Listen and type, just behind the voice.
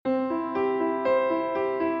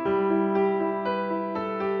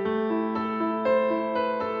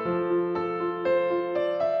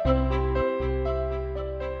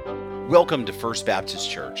Welcome to First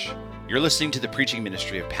Baptist Church. You're listening to the preaching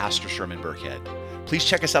ministry of Pastor Sherman Burkhead. Please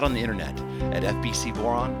check us out on the internet at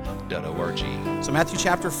fbcboron.org. So Matthew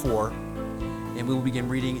chapter 4, and we will begin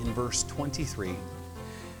reading in verse 23.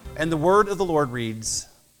 And the word of the Lord reads,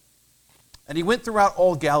 "And he went throughout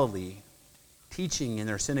all Galilee, teaching in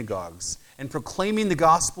their synagogues, and proclaiming the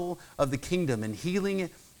gospel of the kingdom, and healing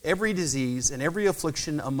every disease and every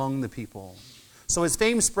affliction among the people. So his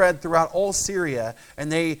fame spread throughout all Syria,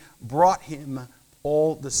 and they brought him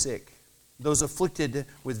all the sick, those afflicted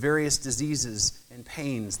with various diseases and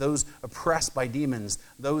pains, those oppressed by demons,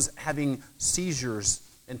 those having seizures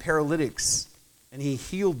and paralytics, and he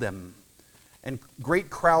healed them. And great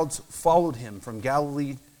crowds followed him from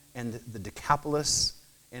Galilee and the Decapolis,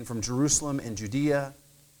 and from Jerusalem and Judea,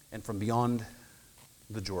 and from beyond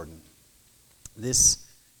the Jordan." This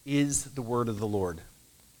is the word of the Lord.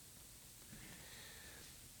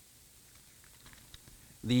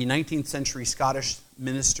 The 19th century Scottish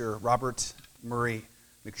minister Robert Murray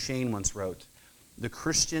McCheyne once wrote, "The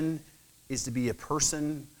Christian is to be a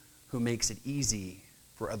person who makes it easy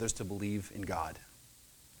for others to believe in God."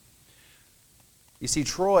 You see,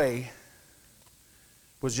 Troy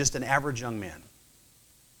was just an average young man.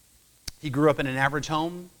 He grew up in an average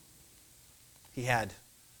home. Who had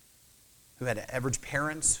average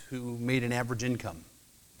parents who made an average income.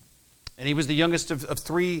 And he was the youngest of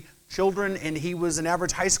three children, and he was an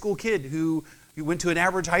average high school kid who went to an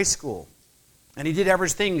average high school. And he did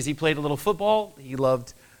average things. He played a little football. He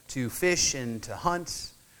loved to fish and to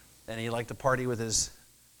hunt. And he liked to party with his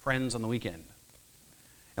friends on the weekend.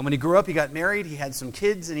 And when he grew up, he got married. He had some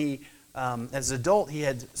kids. And he, as an adult, he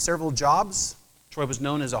had several jobs. Troy was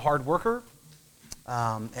known as a hard worker.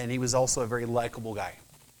 And he was also a very likable guy.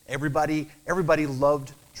 Everybody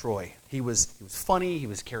loved Troy. He was funny. He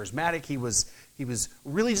was charismatic. He was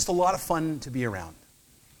really just a lot of fun to be around.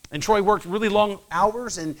 And Troy worked really long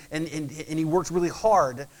hours, and he worked really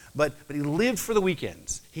hard, but he lived for the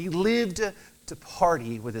weekends. He lived to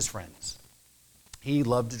party with his friends. He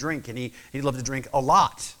loved to drink, and he loved to drink a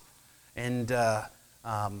lot. And but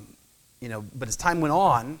as time went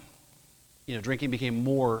on, drinking became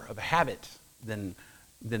more of a habit than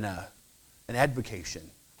an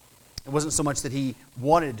avocation. It wasn't so much that he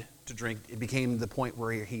wanted to drink, it became the point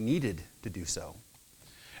where he needed to do so.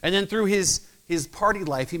 And then through his party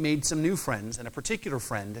life, he made some new friends, and a particular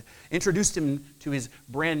friend introduced him to his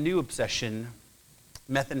brand new obsession,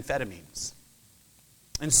 methamphetamines.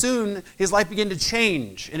 And soon, his life began to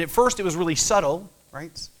change. And at first, it was really subtle,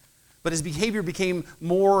 right? But his behavior became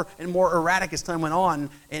more and more erratic as time went on,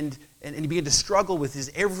 and he began to struggle with his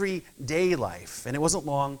everyday life. And it wasn't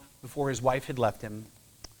long before his wife had left him.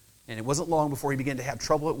 And it wasn't long before he began to have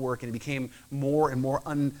trouble at work, and he became more and more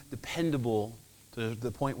undependable to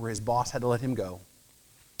the point where his boss had to let him go.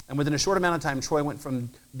 And within a short amount of time, Troy went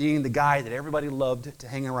from being the guy that everybody loved to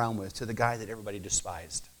hang around with to the guy that everybody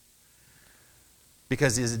despised.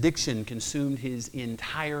 Because his addiction consumed his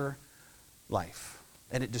entire life.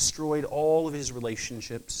 And it destroyed all of his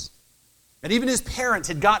relationships. And even his parents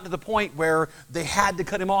had gotten to the point where they had to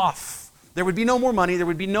cut him off. There would be no more money. There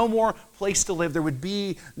would be no more place to live. There would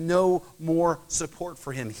be no more support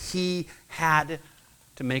for him. He had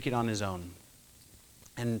to make it on his own.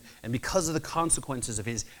 And because of the consequences of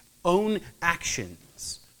his own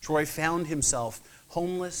actions, Troy found himself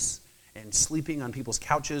homeless and sleeping on people's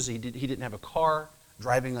couches. He didn't have a car,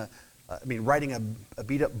 riding a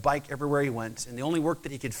beat-up bike everywhere he went. And the only work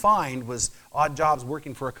that he could find was odd jobs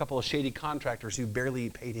working for a couple of shady contractors who barely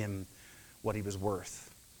paid him what he was worth.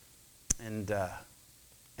 And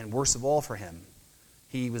worst of all for him,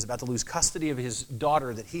 he was about to lose custody of his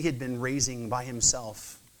daughter that he had been raising by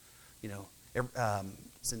himself,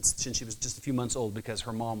 since she was just a few months old, because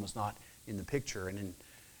her mom was not in the picture. And in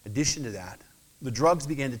addition to that, the drugs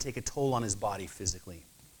began to take a toll on his body physically.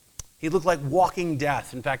 He looked like walking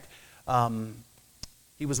death. In fact,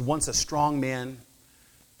 he was once a strong man.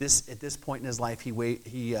 At this point in his life, he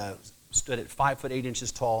stood at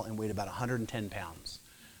 5'8" tall and weighed about 110 pounds.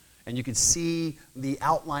 And you could see the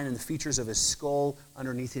outline and the features of his skull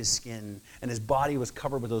underneath his skin. And his body was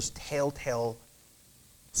covered with those telltale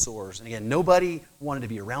sores. And again, nobody wanted to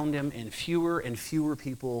be around him, and fewer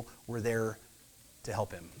people were there to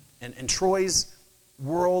help him. And Troy's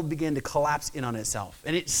world began to collapse in on itself.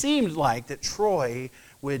 And it seemed like that Troy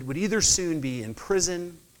would either soon be in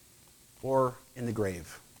prison or in the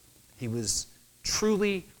grave. He was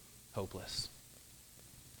truly hopeless.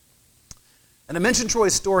 And I mention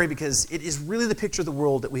Troy's story because it is really the picture of the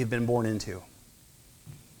world that we have been born into.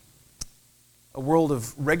 A world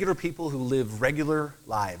of regular people who live regular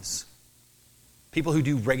lives. People who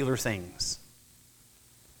do regular things.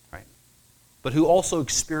 Right? but who also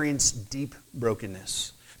experience deep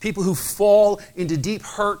brokenness. People who fall into deep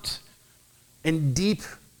hurt and deep,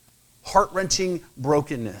 heart-wrenching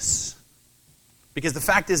brokenness. Because the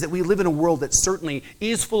fact is that we live in a world that certainly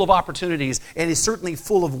is full of opportunities and is certainly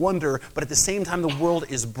full of wonder, but at the same time the world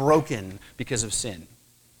is broken because of sin.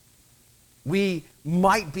 We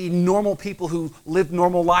might be normal people who live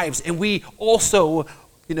normal lives, and we also,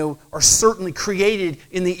 are certainly created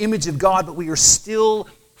in the image of God, but we are still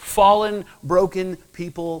fallen, broken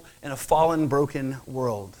people in a fallen, broken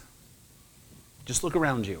world. Just look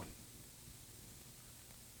around you.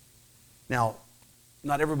 Now,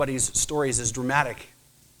 not everybody's story is as dramatic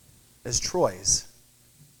as Troy's,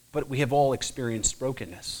 but we have all experienced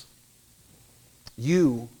brokenness.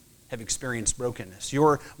 You have experienced brokenness.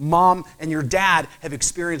 Your mom and your dad have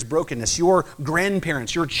experienced brokenness. Your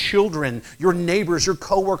grandparents, your children, your neighbors, your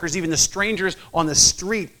coworkers, even the strangers on the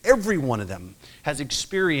street, every one of them has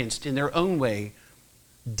experienced in their own way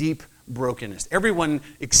deep brokenness. Everyone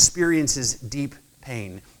experiences deep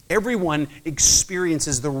pain. Everyone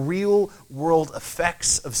experiences the real world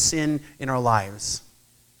effects of sin in our lives.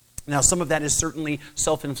 Now, some of that is certainly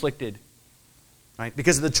self-inflicted, right?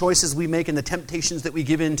 Because of the choices we make and the temptations that we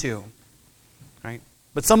give into, right?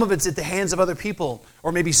 But some of it's at the hands of other people,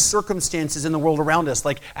 or maybe circumstances in the world around us,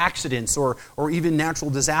 like accidents or even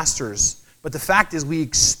natural disasters. But the fact is we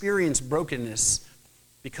experience brokenness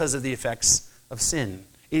because of the effects of sin.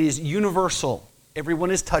 It is universal.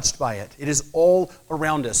 Everyone is touched by it. It is all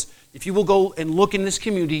around us. If you will go and look in this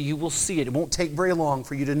community, you will see it. It won't take very long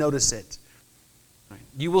for you to notice it. Right?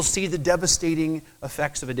 You will see the devastating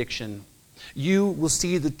effects of addiction. You will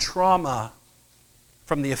see the trauma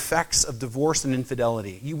from the effects of divorce and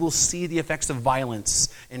infidelity. You will see the effects of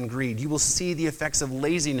violence and greed. You will see the effects of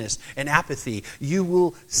laziness and apathy. You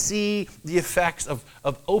will see the effects of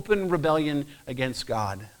open rebellion against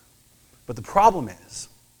God. But the problem is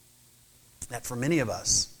that for many of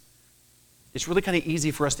us, it's really kind of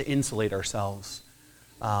easy for us to insulate ourselves,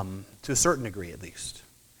 to a certain degree at least.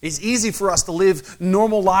 It's easy for us to live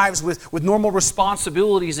normal lives with normal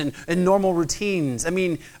responsibilities and normal routines. I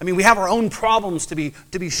mean, we have our own problems to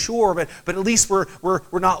be sure, but at least we're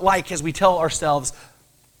not like, as we tell ourselves,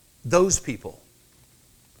 those people.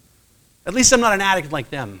 At least I'm not an addict like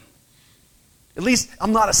them. At least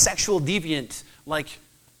I'm not a sexual deviant like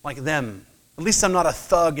them. At least I'm not a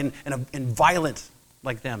thug and violent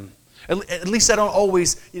like them. At least I don't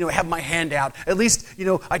always, have my hand out. At least,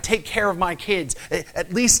 I take care of my kids.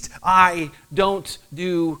 At least I don't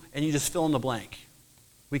do, and you just fill in the blank.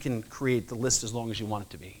 We can create the list as long as you want it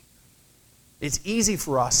to be. It's easy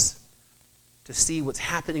for us to see what's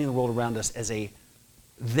happening in the world around us as a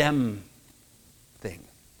them thing.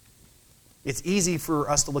 It's easy for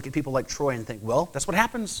us to look at people like Troy and think, well, that's what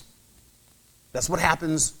happens. That's what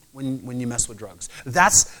happens when you mess with drugs.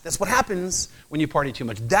 That's what happens when you party too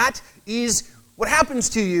much. That is what happens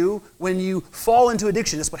to you when you fall into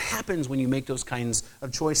addiction. That's what happens when you make those kinds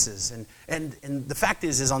of choices. And the fact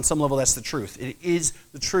is on some level that's the truth. It is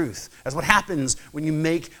the truth. That's what happens when you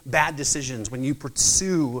make bad decisions, when you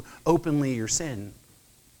pursue openly your sin.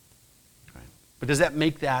 Right? But does that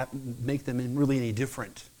make them really any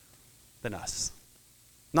different than us?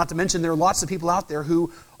 Not to mention there are lots of people out there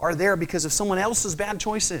who are there because of someone else's bad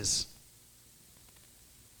choices.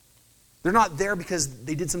 They're not there because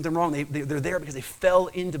they did something wrong. They're there because they fell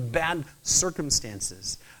into bad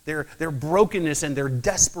circumstances. Their brokenness and their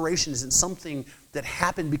desperation isn't something that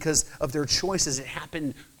happened because of their choices. It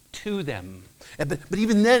happened to them. But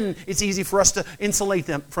even then, it's easy for us to insulate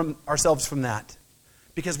ourselves from that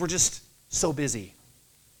because we're just so busy.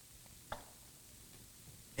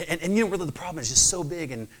 And really the problem is just so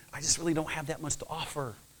big, and I just really don't have that much to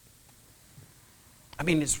offer. I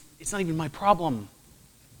mean, it's not even my problem.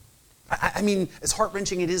 I mean, as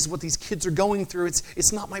heart-wrenching it is what these kids are going through,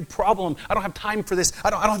 it's not my problem. I don't have time for this. I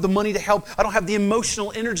don't have the money to help. I don't have the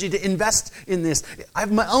emotional energy to invest in this. I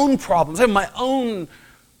have my own problems. I have my own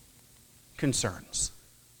concerns.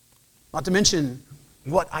 Not to mention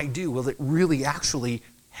what I do. Will it really actually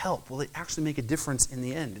help? Will it actually make a difference in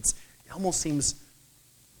the end? It almost seems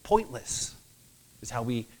pointless is how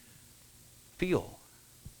we feel.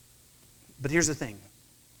 But here's the thing.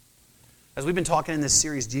 As we've been talking in this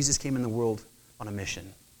series, Jesus came in the world on a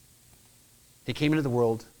mission. He came into the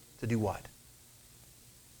world to do what?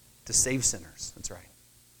 To save sinners. That's right.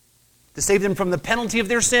 To save them from the penalty of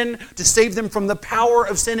their sin, to save them from the power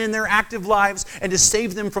of sin in their active lives, and to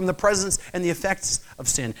save them from the presence and the effects of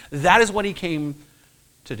sin. That is what he came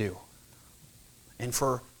to do. And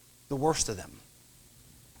for the worst of them.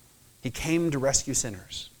 He came to rescue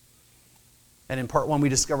sinners. And in part one, we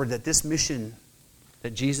discovered that this mission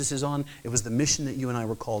that Jesus is on. It was the mission that you and I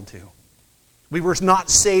were called to. We were not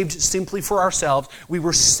saved simply for ourselves. We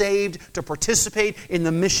were saved to participate in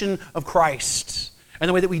the mission of Christ. And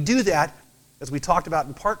the way that we do that, as we talked about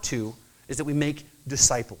in part 2, is that we make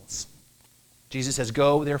disciples. Jesus says,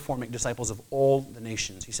 go, therefore, make disciples of all the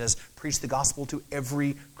nations. He says, preach the gospel to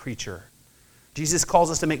every creature. Jesus calls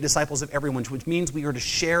us to make disciples of everyone, which means we are to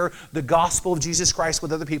share the gospel of Jesus Christ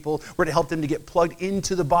with other people. We're to help them to get plugged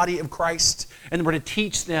into the body of Christ, and we're to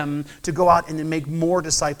teach them to go out and then make more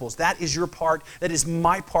disciples. That is your part. That is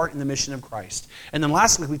my part in the mission of Christ. And then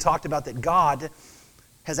lastly, we talked about that God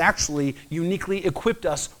has actually uniquely equipped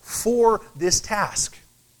us for this task.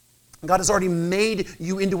 God has already made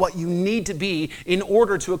you into what you need to be in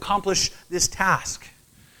order to accomplish this task.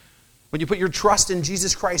 When you put your trust in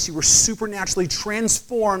Jesus Christ, you were supernaturally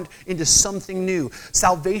transformed into something new.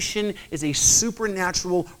 Salvation is a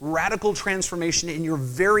supernatural, radical transformation in your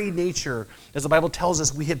very nature. As the Bible tells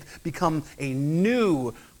us, we have become a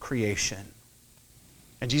new creation.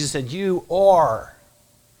 And Jesus said, you are,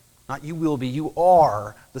 not you will be, you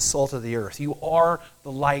are the salt of the earth. You are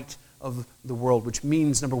the light of the world, which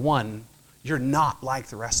means, number one, you're not like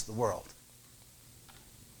the rest of the world,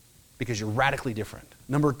 because you're radically different.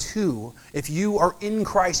 Number two, if you are in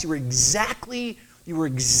Christ, you are exactly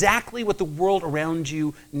what the world around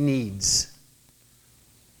you needs.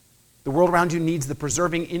 The world around you needs the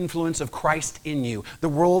preserving influence of Christ in you. The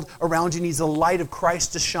world around you needs the light of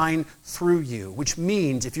Christ to shine through you, which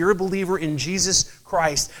means if you're a believer in Jesus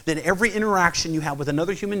Christ, then every interaction you have with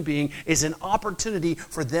another human being is an opportunity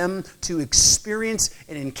for them to experience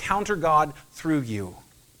and encounter God through you.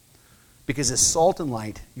 Because as salt and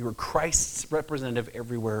light, you are Christ's representative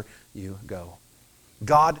everywhere you go.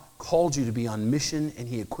 God called you to be on mission, and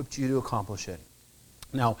He equipped you to accomplish it.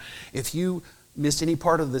 Now, if you missed any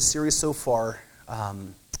part of this series so far, I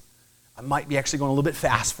might be actually going a little bit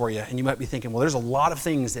fast for you, and you might be thinking, well, there's a lot of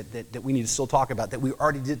things that we need to still talk about that we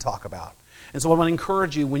already did talk about. And so I want to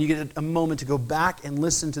encourage you, when you get a moment, to go back and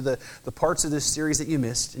listen to the parts of this series that you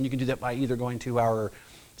missed, and you can do that by either going to our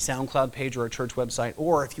SoundCloud page or our church website,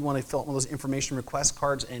 or if you want to fill out one of those information request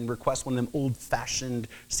cards and request one of them old-fashioned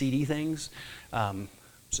CD things. It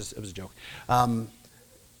was a joke.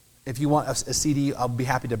 If you want a CD, I'll be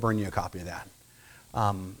happy to burn you a copy of that.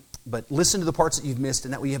 But listen to the parts that you've missed,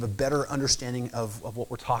 and that way you have a better understanding of what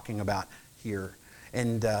we're talking about here.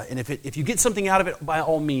 And if you get something out of it, by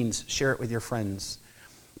all means, share it with your friends.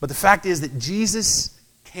 But the fact is that Jesus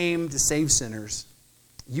came to save sinners.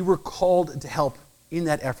 You were called to help in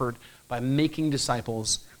that effort by making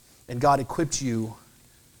disciples, and God equipped you,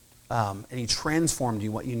 and He transformed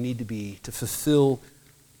you what you need to be to fulfill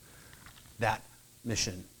that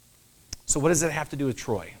mission. So what does that have to do with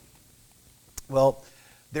Troy? Well,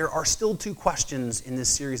 there are still two questions in this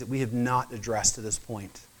series that we have not addressed to this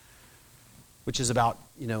point, which is about,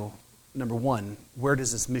 number one, where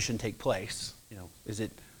does this mission take place? Is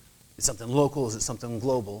it something local? Is it something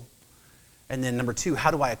global? And then number two, how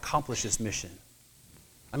do I accomplish this mission?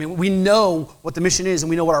 I mean, we know what the mission is, and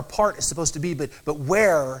we know what our part is supposed to be, but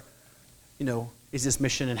where, is this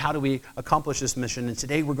mission, and how do we accomplish this mission? And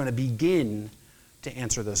today we're going to begin to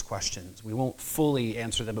answer those questions. We won't fully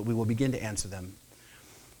answer them, but we will begin to answer them.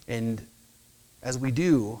 And as we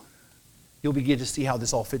do, you'll begin to see how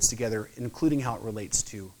this all fits together, including how it relates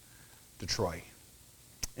to Troy.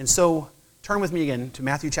 And so, turn with me again to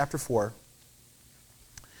Matthew chapter 4.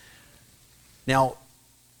 Now,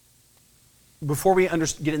 before we get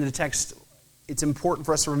into the text, it's important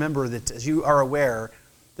for us to remember that, as you are aware,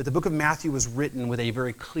 that the book of Matthew was written with a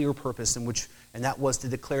very clear purpose, and that was to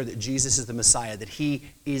declare that Jesus is the Messiah, that He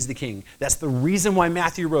is the King. That's the reason why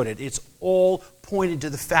Matthew wrote it. It's all pointed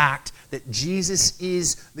to the fact that Jesus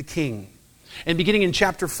is the King. And beginning in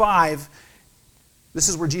chapter 5, this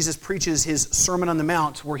is where Jesus preaches His Sermon on the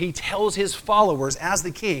Mount, where He tells His followers, as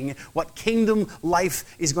the King, what kingdom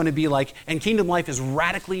life is going to be like. And kingdom life is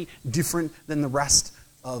radically different than the rest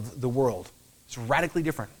of the world. It's radically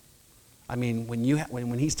different. I mean,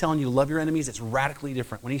 when He's telling you to love your enemies, it's radically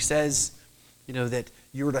different. When He says, that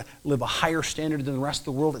you're to live a higher standard than the rest of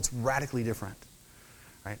the world, it's radically different.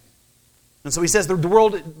 Right? And so He says the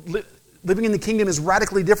world living in the kingdom is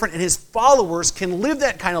radically different, and His followers can live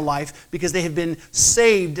that kind of life because they have been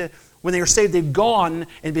saved. When they are saved, they've gone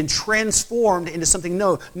and been transformed into something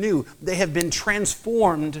new. They have been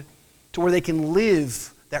transformed to where they can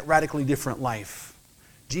live that radically different life.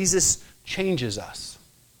 Jesus changes us.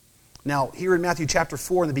 Now, here in Matthew chapter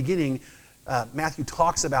 4, in the beginning, Matthew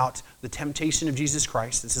talks about the temptation of Jesus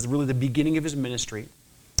Christ. This is really the beginning of His ministry.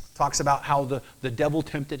 Talks about how the devil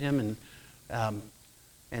tempted Him,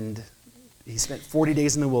 and he spent 40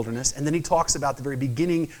 days in the wilderness, and then he talks about the very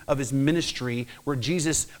beginning of his ministry where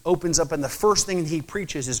Jesus opens up, and the first thing he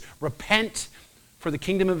preaches is repent, for the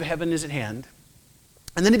kingdom of heaven is at hand.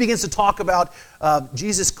 And then he begins to talk about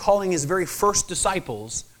Jesus calling his very first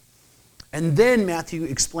disciples. And then Matthew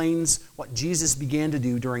explains what Jesus began to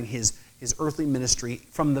do during his earthly ministry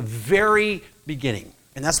from the very beginning.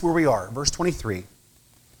 And that's where we are, verse 23.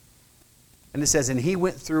 And it says, and he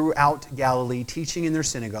went throughout Galilee, teaching in their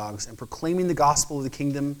synagogues and proclaiming the gospel of the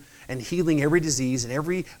kingdom and healing every disease and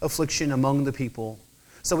every affliction among the people.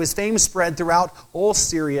 So his fame spread throughout all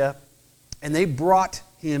Syria, and they brought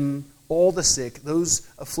him all the sick, those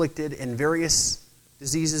afflicted in various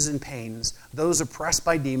diseases and pains, those oppressed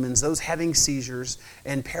by demons, those having seizures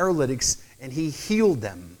and paralytics, and he healed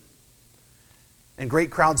them. And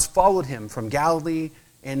great crowds followed him from Galilee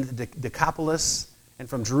and the Decapolis, and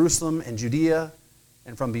from Jerusalem and Judea,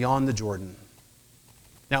 and from beyond the Jordan.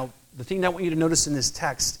 Now, the thing that I want you to notice in this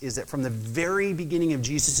text is that from the very beginning of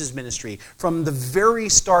Jesus' ministry, from the very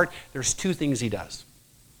start, there's two things he does.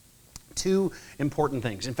 Two important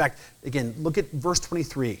things. In fact, again, look at verse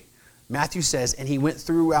 23. Matthew says, and he went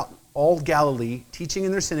throughout all Galilee, teaching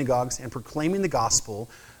in their synagogues and proclaiming the gospel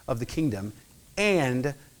of the kingdom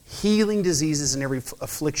and healing diseases and every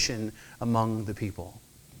affliction among the people.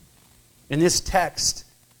 In this text,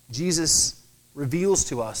 Jesus reveals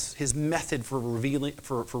to us his method for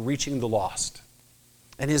reaching the lost.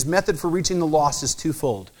 And his method for reaching the lost is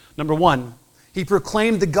twofold. Number one, he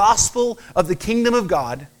proclaimed the gospel of the kingdom of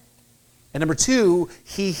God. And number two,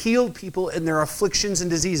 he healed people in their afflictions and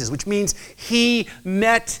diseases, which means he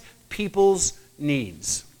met people's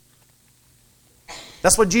needs.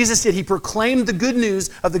 That's what Jesus did. He proclaimed the good news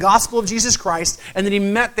of the gospel of Jesus Christ, and then he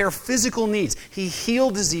met their physical needs. He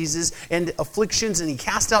healed diseases and afflictions, and he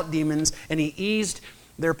cast out demons, and he eased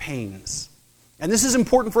their pains. And this is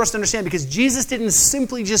important for us to understand because Jesus didn't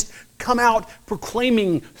simply just come out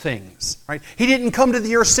proclaiming things, right? He didn't come to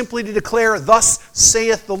the earth simply to declare, thus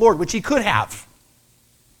saith the Lord, which he could have.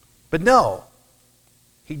 But no,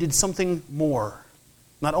 he did something more.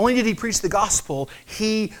 Not only did he preach the gospel,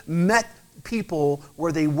 he met people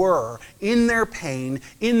where they were, in their pain,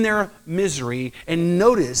 in their misery, and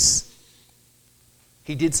notice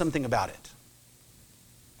he did something about it.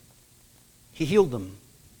 He healed them.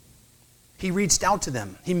 He reached out to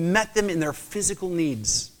them. He met them in their physical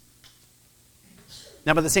needs.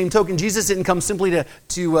 Now, by the same token, Jesus didn't come simply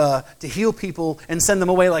to heal people and send them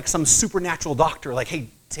away like some supernatural doctor, like, hey,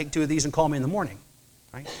 take 2 of these and call me in the morning,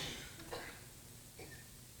 right?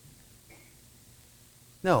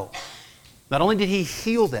 No. Not only did he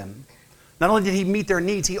heal them, not only did he meet their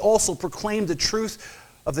needs, he also proclaimed the truth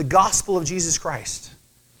of the gospel of Jesus Christ.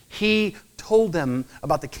 He told them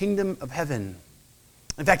about the kingdom of heaven.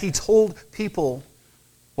 In fact, he told people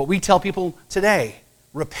what we tell people today: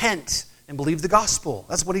 repent and believe the gospel.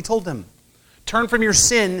 That's what he told them. Turn from your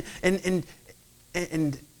sin and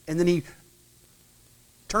then he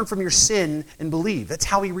turn from your sin and believe. That's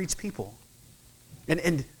how he reached people.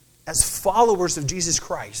 And as followers of Jesus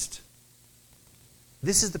Christ,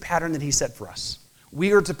 this is the pattern that he set for us.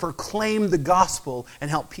 We are to proclaim the gospel and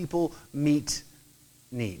help people meet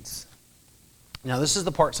needs. Now, this is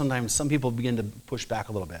the part sometimes some people begin to push back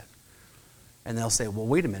a little bit. And they'll say, well,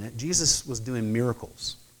 wait a minute. Jesus was doing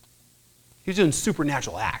miracles. He was doing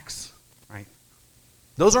supernatural acts, right?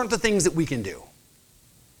 Those aren't the things that we can do.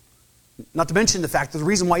 Not to mention the fact that the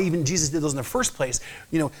reason why even Jesus did those in the first place,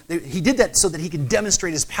 he did that so that he could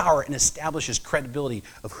demonstrate his power and establish his credibility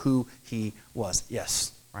of who he was.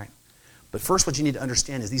 Yes, right? But first what you need to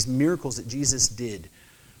understand is these miracles that Jesus did,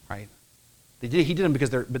 right? He did them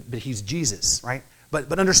because but he's Jesus, right?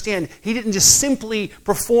 But understand, he didn't just simply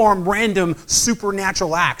perform random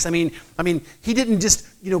supernatural acts. I mean, he didn't just,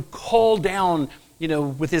 call down,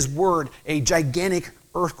 with his word a gigantic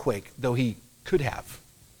earthquake, though he could have.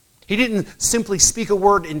 He didn't simply speak a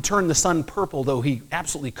word and turn the sun purple, though he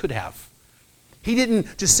absolutely could have. He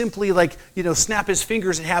didn't just simply snap his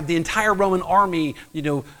fingers and have the entire Roman army,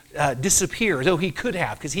 disappear, though he could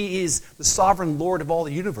have, because he is the sovereign Lord of all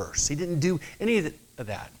the universe. He didn't do any of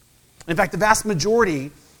that. In fact, the vast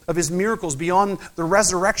majority of his miracles beyond the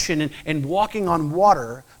resurrection and walking on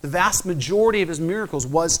water, the vast majority of his miracles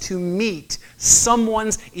was to meet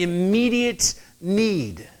someone's immediate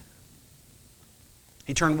need.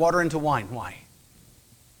 He turned water into wine. Why?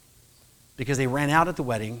 Because they ran out at the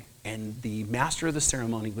wedding, and the master of the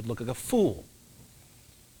ceremony would look like a fool.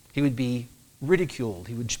 He would be ridiculed.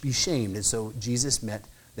 He would be shamed. And so Jesus met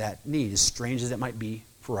that need, as strange as it might be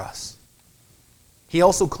for us. He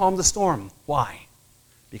also calmed the storm. Why?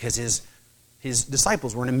 Because his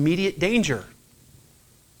disciples were in immediate danger.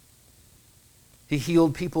 He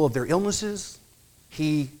healed people of their illnesses.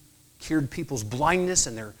 He cured people's blindness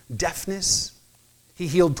and their deafness. He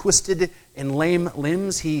healed twisted and lame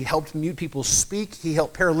limbs. He helped mute people speak. He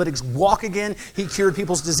helped paralytics walk again. He cured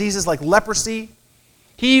people's diseases like leprosy.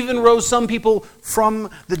 He even rose some people from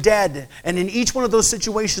the dead. And in each one of those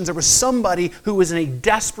situations, there was somebody who was in a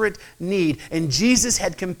desperate need. And Jesus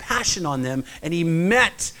had compassion on them, and he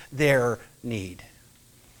met their need.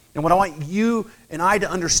 And what I want you and I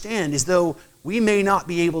to understand is, though we may not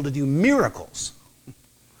be able to do miracles,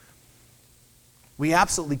 we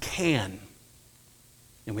absolutely can,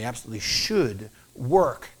 and we absolutely should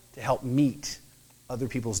work to help meet other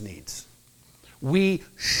people's needs. We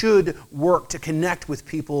should work to connect with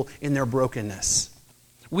people in their brokenness.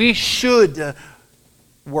 We should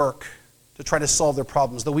work to try to solve their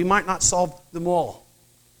problems, though we might not solve them all.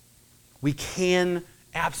 We can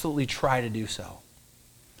absolutely try to do so.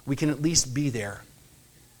 We can at least be there.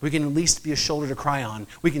 We can at least be a shoulder to cry on.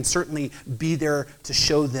 We can certainly be there to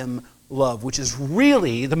show them love, which is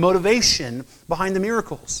really the motivation behind the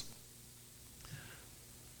miracles.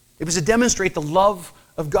 It was to demonstrate the love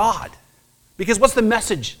of God. Because what's the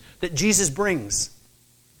message that Jesus brings?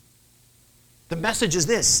 The message is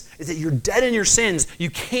this, is that you're dead in your sins, you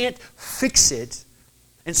can't fix it,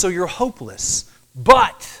 and so you're hopeless.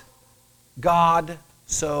 But God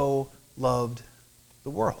so loved the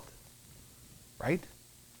world. Right?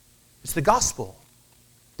 It's the gospel.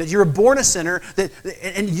 That you're born a sinner,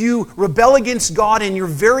 and you rebel against God in your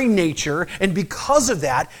very nature, and because of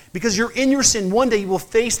that, because you're in your sin, one day you will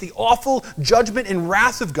face the awful judgment and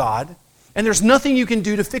wrath of God, and there's nothing you can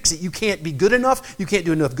do to fix it. You can't be good enough, you can't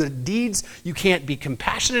do enough good deeds, you can't be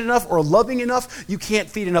compassionate enough or loving enough, you can't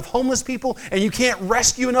feed enough homeless people, and you can't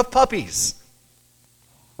rescue enough puppies.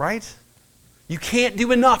 Right? You can't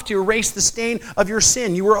do enough to erase the stain of your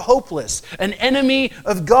sin. You are hopeless, an enemy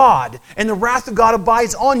of God, and the wrath of God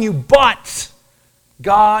abides on you. But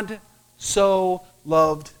God so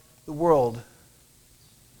loved the world.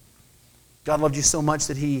 God loved you so much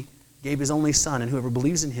that he gave his only Son, and whoever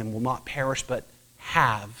believes in him will not perish but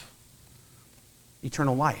have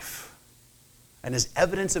eternal life. And as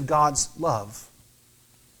evidence of God's love,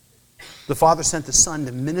 the Father sent the Son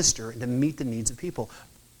to minister and to meet the needs of people.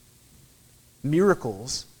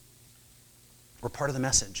 Miracles were part of the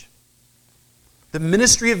message. The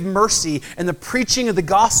ministry of mercy and the preaching of the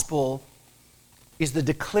gospel is the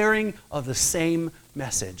declaring of the same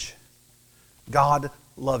message. God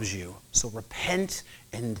loves you, so repent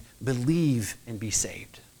and believe and be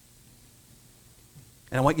saved.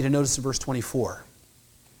 And I want you to notice in verse 24,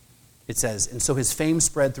 it says, "And so his fame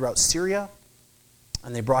spread throughout Syria,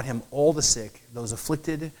 and they brought him all the sick, those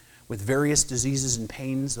afflicted with various diseases and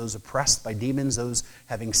pains, those oppressed by demons, those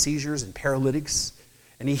having seizures and paralytics,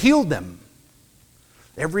 and he healed them.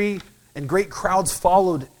 And great crowds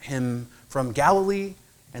followed him from Galilee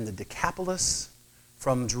and the Decapolis,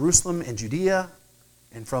 from Jerusalem and Judea,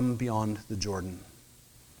 and from beyond the Jordan."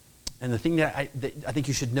 And the thing that I think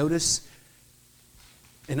you should notice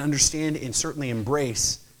and understand and certainly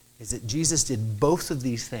embrace is that Jesus did both of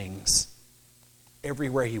these things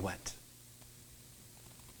everywhere he went.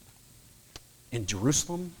 In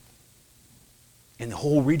Jerusalem, in the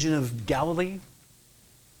whole region of Galilee,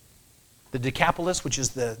 the Decapolis, which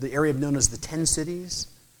is the area known as the 10 cities,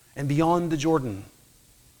 and beyond the Jordan.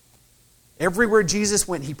 Everywhere Jesus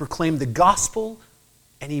went, he proclaimed the gospel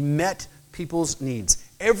and he met people's needs.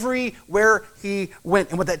 Everywhere he went.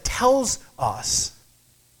 And what that tells us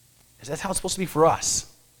is that's how it's supposed to be for us.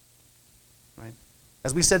 Right?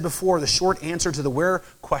 As we said before, the short answer to the where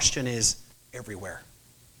question is everywhere.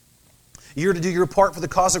 You're to do your part for the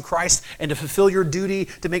cause of Christ and to fulfill your duty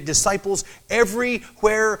to make disciples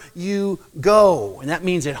everywhere you go. And that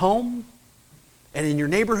means at home and in your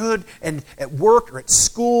neighborhood and at work or at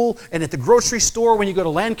school and at the grocery store when you go to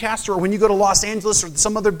Lancaster or when you go to Los Angeles or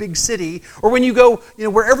some other big city or when you go,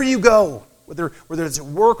 wherever you go, whether it's at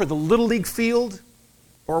work or the Little League field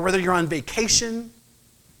or whether you're on vacation,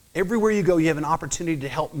 everywhere you go you have an opportunity to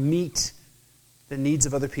help meet the needs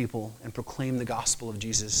of other people and proclaim the gospel of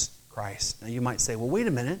Jesus Christ. Now you might say, well, wait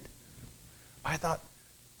a minute. I thought,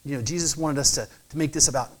 Jesus wanted us to make this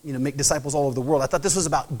about, make disciples all over the world. I thought this was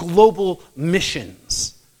about global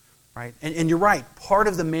missions, right? And you're right. Part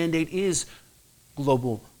of the mandate is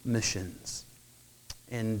global missions.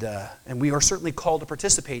 And we are certainly called to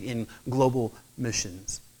participate in global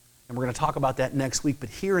missions. And we're going to talk about that next week. But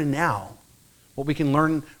here and now, what we can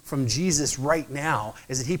learn from Jesus right now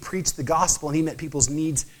is that he preached the gospel and he met people's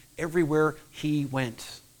needs everywhere he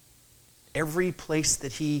went. Every place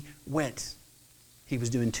that he went, he was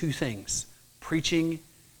doing two things: preaching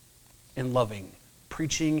and loving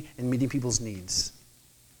preaching and meeting people's needs.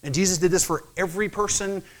 And Jesus did this for every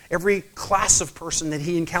person, every class of person that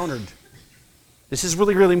he encountered. This is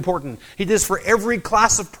really, really important. He did this for every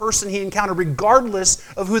class of person he encountered, regardless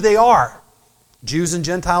of who they are. Jews and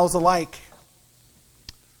Gentiles alike.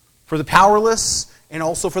 For the powerless and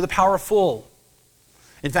also for the powerful.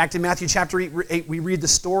 In fact, in Matthew chapter 8, we read the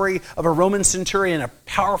story of a Roman centurion, a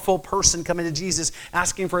powerful person coming to Jesus,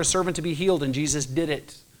 asking for a servant to be healed, and Jesus did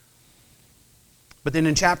it. But then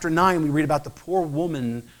in chapter 9, we read about the poor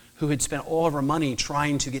woman who had spent all of her money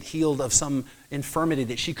trying to get healed of some infirmity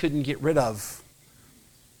that she couldn't get rid of.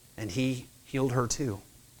 And he healed her too.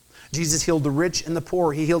 Jesus healed the rich and the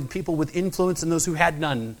poor. He healed people with influence and those who had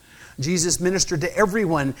none. Jesus ministered to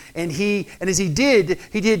everyone, and as he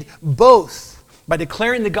did both by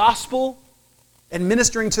declaring the gospel and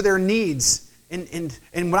ministering to their needs. And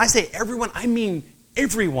when I say everyone, I mean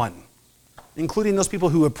everyone, including those people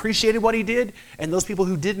who appreciated what he did and those people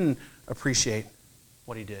who didn't appreciate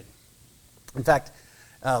what he did. In fact,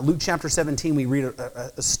 Luke chapter 17, we read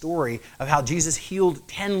a story of how Jesus healed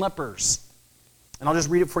 10 lepers. And I'll just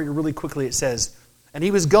read it for you really quickly. It says, "And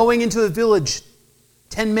he was going into a village.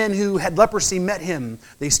 10 men who had leprosy met him.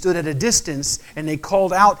 They stood at a distance, and they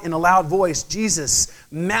called out in a loud voice, 'Jesus,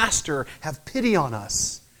 Master, have pity on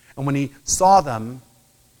us.' And when he saw them,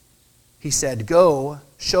 he said, 'Go,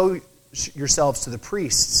 show yourselves to the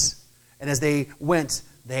priests.' And as they went,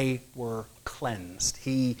 they were cleansed."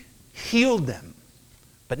 He healed them.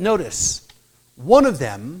 But notice, one of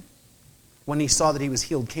them, when he saw that he was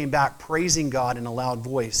healed, came back praising God in a loud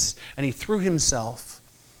voice. And he threw himself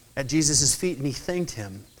at Jesus' feet and he thanked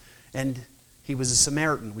him. And he was a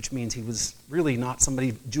Samaritan, which means he was really not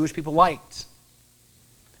somebody Jewish people liked.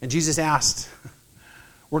 And Jesus asked,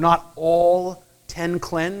 "Were not all 10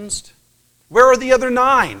 cleansed? Where are the other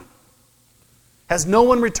 9? Has no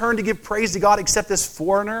one returned to give praise to God except this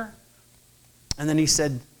foreigner?" And then he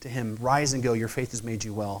said to him, "Rise and go, your faith has made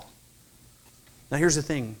you well." Now here's the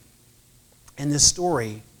thing. In this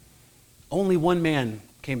story, only one man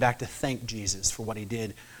came back to thank Jesus for what he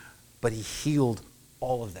did, but he healed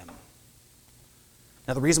all of them.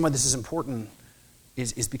 Now the reason why this is important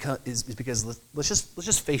is because let's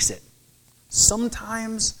just face it.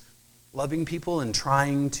 Sometimes loving people and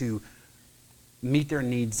trying to meet their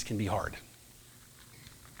needs can be hard.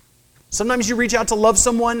 Sometimes you reach out to love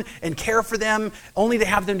someone and care for them only to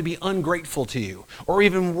have them to be ungrateful to you. Or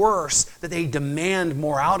even worse, that they demand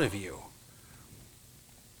more out of you.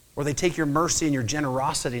 Or they take your mercy and your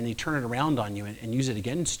generosity and they turn it around on you and use it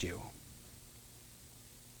against you.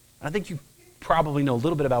 And I think you probably know a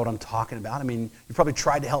little bit about what I'm talking about. I mean, you probably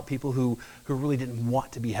tried to help people who really didn't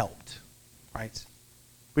want to be helped, right?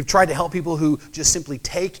 We've tried to help people who just simply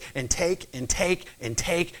take and take and take and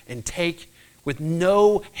take and take with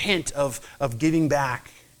no hint of giving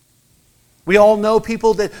back. We all know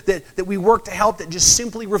people that we work to help that just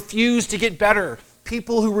simply refuse to get better.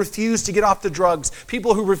 People who refuse to get off the drugs.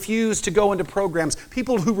 People who refuse to go into programs.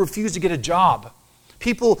 People who refuse to get a job.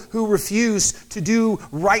 People who refuse to do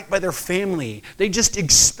right by their family. They just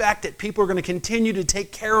expect that people are going to continue to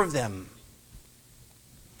take care of them.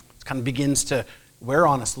 It kind of begins to wear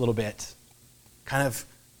on us a little bit. Kind of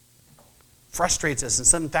frustrates us, and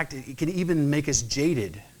some, in fact, it can even make us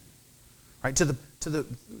jaded, right? To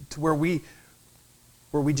where we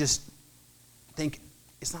just think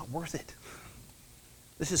it's not worth it.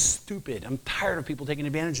 This is stupid. I'm tired of people taking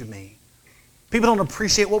advantage of me. People don't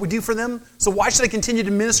appreciate what we do for them, so why should I continue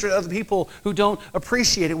to minister to other people who don't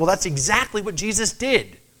appreciate it? Well, that's exactly what Jesus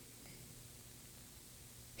did.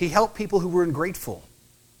 He helped people who were ungrateful.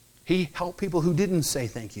 He helped people who didn't say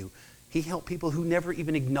thank you. He helped people who never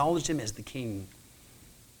even acknowledged him as the king.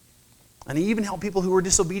 And he even helped people who were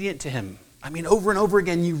disobedient to him. I mean, over and over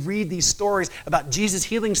again, you read these stories about Jesus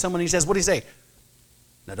healing someone. He says, what do he say?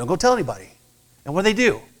 "Now, don't go tell anybody." And what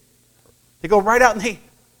do? They go right out and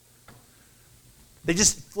they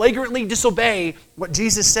just flagrantly disobey what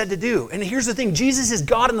Jesus said to do. And here's the thing. Jesus is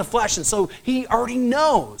God in the flesh, and so he already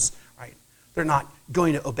knows, right? They're not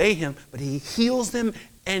going to obey him, but he heals them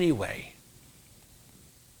anyway.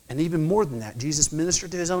 And even more than that, Jesus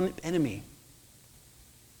ministered to his own enemy.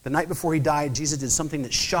 The night before he died, Jesus did something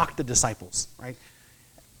that shocked the disciples, right?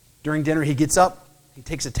 During dinner, he gets up, he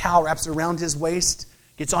takes a towel, wraps it around his waist,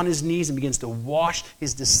 gets on his knees and begins to wash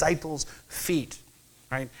his disciples' feet,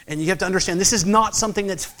 right? And you have to understand, this is not something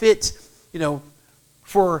that's fit,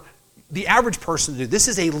 for the average person to do. This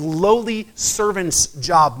is a lowly servant's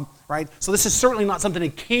job, right? So this is certainly not something a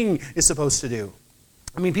king is supposed to do.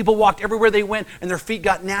 I mean, people walked everywhere they went, and their feet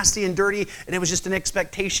got nasty and dirty, and it was just an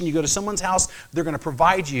expectation. You go to someone's house, they're going to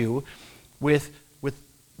provide you with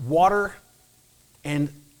water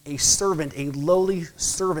and a servant, a lowly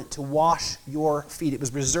servant, to wash your feet. It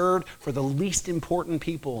was reserved for the least important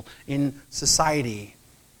people in society.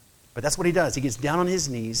 But that's what he does. He gets down on his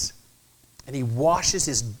knees and he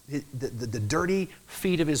washes the dirty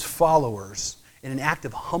feet of his followers in an act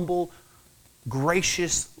of humble,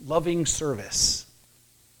 gracious, loving service.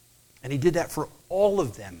 And he did that for all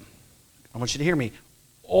of them. I want you to hear me.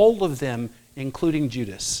 All of them, including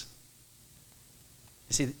Judas.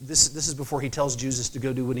 You see, this is before he tells Judas to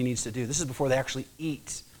go do what he needs to do. This is before they actually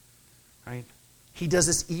eat. Right? He does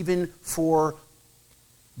this even for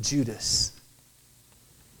Judas.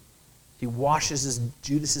 He washes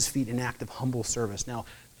Judas's feet in an act of humble service. Now,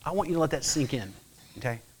 I want you to let that sink in.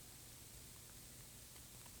 Okay?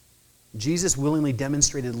 Jesus willingly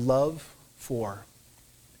demonstrated love for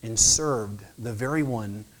and served the very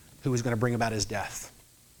one who was going to bring about his death.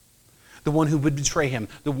 The one who would betray him.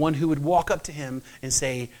 The one who would walk up to him and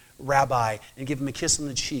say, Rabbi, and give him a kiss on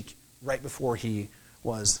the cheek right before he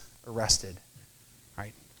was arrested.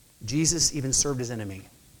 Right? Jesus even served his enemy.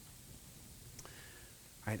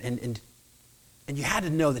 Right? And you had to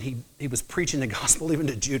know that he was preaching the gospel even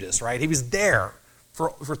to Judas, right? He was there.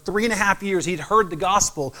 For 3.5 years, he'd heard the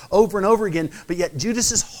gospel over and over again, but yet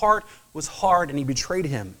Judas's heart was hard and he betrayed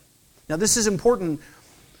him. Now this is important,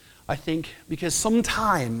 I think, because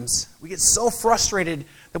sometimes we get so frustrated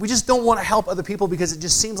that we just don't want to help other people because it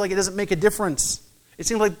just seems like it doesn't make a difference. It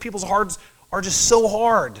seems like people's hearts are just so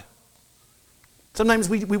hard. Sometimes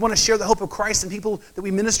we want to share the hope of Christ and people that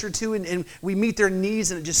we minister to and we meet their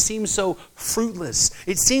needs and it just seems so fruitless.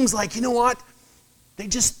 It seems like, you know what? They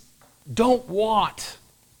just don't want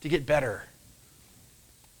to get better.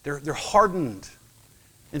 They're hardened.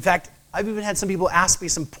 In fact, I've even had some people ask me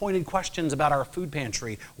some pointed questions about our food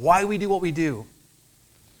pantry, why we do what we do.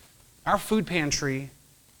 Our food pantry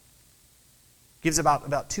gives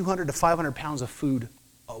about 200 to 500 pounds of food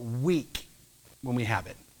a week when we have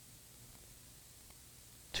it.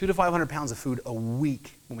 200 to 500 pounds of food a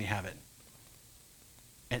week when we have it.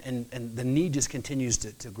 And the need just continues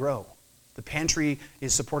to grow. The pantry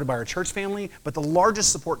is supported by our church family, but the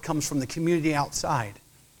largest support comes from the community outside.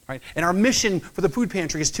 Right? And our mission for the food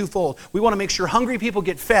pantry is twofold. We want to make sure hungry people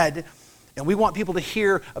get fed, and we want people to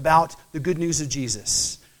hear about the good news of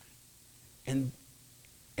Jesus. And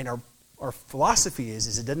our philosophy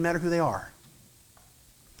is it doesn't matter who they are.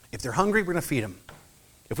 If they're hungry, we're going to feed them.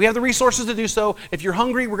 If we have the resources to do so, if you're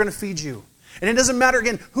hungry, we're going to feed you. And it doesn't matter,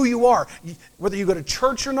 again, who you are. Whether you go to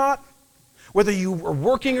church or not, whether you are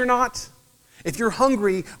working or not, if you're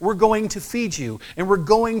hungry, we're going to feed you. And we're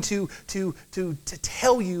going to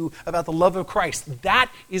tell you about the love of Christ. That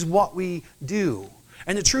is what we do.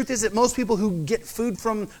 And the truth is that most people who get food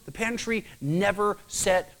from the pantry never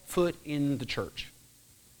set foot in the church.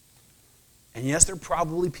 And yes, there are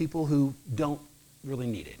probably people who don't really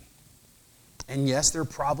need it. And yes, there are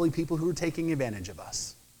probably people who are taking advantage of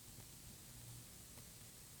us.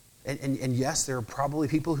 And yes, there are probably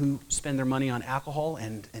people who spend their money on alcohol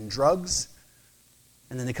and drugs,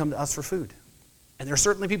 and then they come to us for food. And there are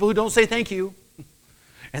certainly people who don't say thank you.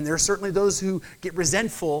 And there are certainly those who get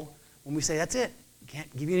resentful when we say, that's it.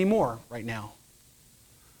 Can't give you any more right now.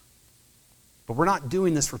 But we're not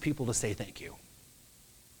doing this for people to say thank you.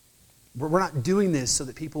 We're not doing this so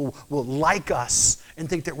that people will like us and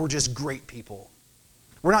think that we're just great people.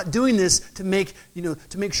 We're not doing this to make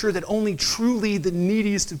sure that only truly the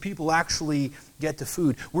neediest of people actually get the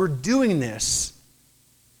food. We're doing this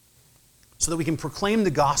so that we can proclaim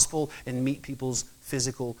the gospel and meet people's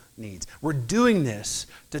physical needs. We're doing this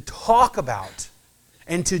to talk about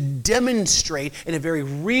and to demonstrate in a very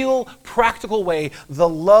real, practical way the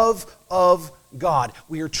love of God.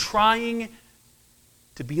 We are trying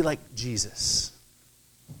to be like Jesus.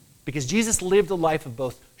 Because Jesus lived a life of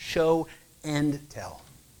both show and tell.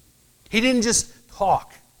 He didn't just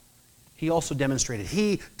talk. He also demonstrated.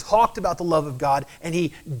 He talked about the love of God and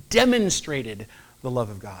he demonstrated the love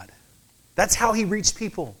of God. That's how he reached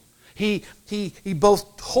people. He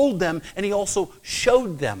both told them and he also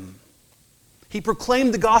showed them. He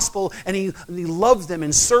proclaimed the gospel and he loved them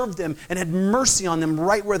and served them and had mercy on them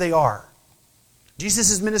right where they are.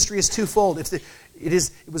 Jesus' ministry is twofold.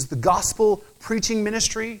 It was the gospel preaching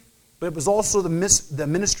ministry, but it was also the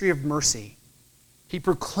ministry of mercy. He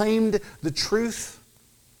proclaimed the truth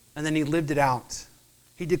and then he lived it out.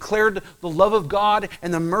 He declared the love of God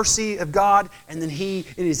and the mercy of God, and then in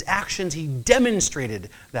his actions, he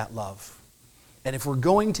demonstrated that love. And if we're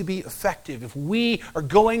going to be effective, if we are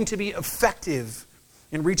going to be effective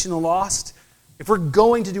in reaching the lost, if we're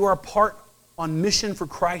going to do our part on mission for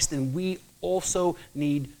Christ, then we also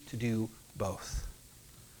need to do both.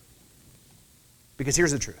 Because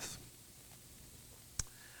here's the truth.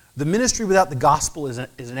 The ministry without the gospel is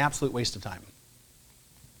an absolute waste of time.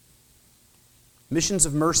 Missions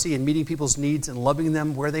of mercy and meeting people's needs and loving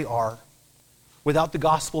them where they are. Without the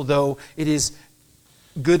gospel, though it is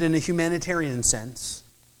good in a humanitarian sense,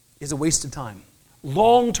 is a waste of time.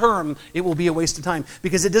 Long term, it will be a waste of time.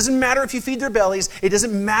 Because it doesn't matter if you feed their bellies. It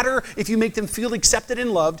doesn't matter if you make them feel accepted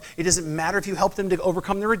and loved. It doesn't matter if you help them to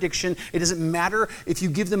overcome their addiction. It doesn't matter if you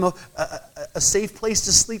give them a safe place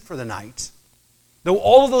to sleep for the night. Though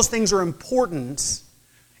all of those things are important,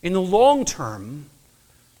 in the long term,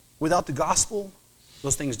 without the gospel,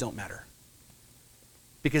 those things don't matter.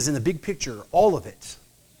 Because in the big picture, all of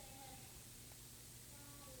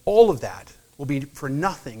that will be for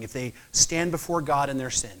nothing if they stand before God in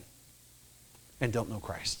their sin and don't know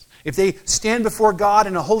Christ. If they stand before God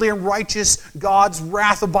and a holy and righteous God's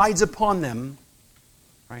wrath abides upon them,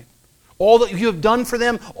 right? All that you have done for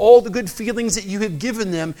them, all the good feelings that you have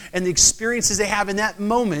given them, and the experiences they have in that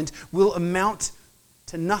moment will amount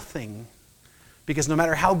to nothing. Because no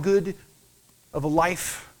matter how good of a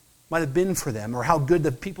life might have been for them, or how good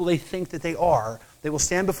the people they think that they will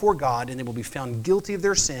stand before God and they will be found guilty of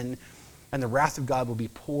their sin, and the wrath of God will be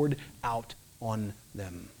poured out on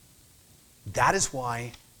them. That is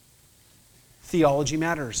why theology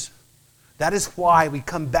matters. That is why we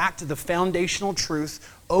come back to the foundational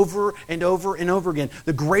truth over and over and over again.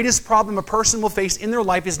 The greatest problem a person will face in their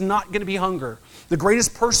life is not going to be hunger. The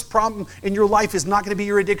greatest problem in your life is not going to be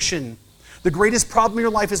your addiction. The greatest problem in your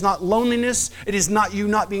life is not loneliness. It is not you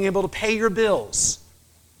not being able to pay your bills.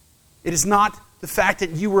 It is not the fact that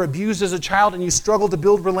you were abused as a child and you struggled to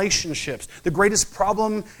build relationships. The greatest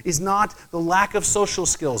problem is not the lack of social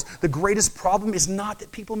skills. The greatest problem is not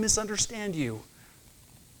that people misunderstand you.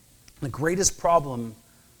 The greatest problem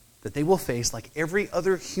that they will face, like every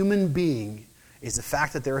other human being, is the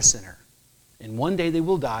fact that they're a sinner. And one day they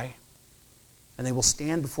will die, and they will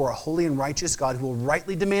stand before a holy and righteous God who will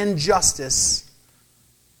rightly demand justice,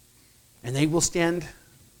 and they will stand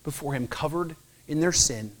before Him covered in their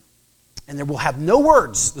sin. And there will have no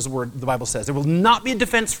words, this is what the Bible says. There will not be a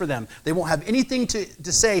defense for them. They won't have anything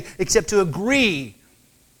to say except to agree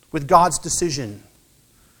with God's decision.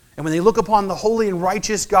 And when they look upon the holy and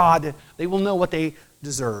righteous God, they will know what they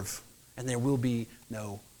deserve. And there will be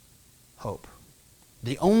no hope.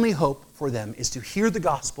 The only hope for them is to hear the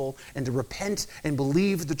gospel and to repent and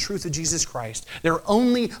believe the truth of Jesus Christ. Their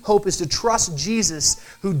only hope is to trust Jesus,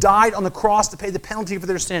 who died on the cross to pay the penalty for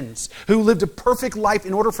their sins, who lived a perfect life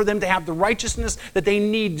in order for them to have the righteousness that they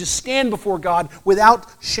need to stand before God without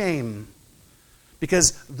shame.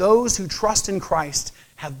 Because those who trust in Christ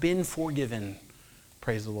have been forgiven.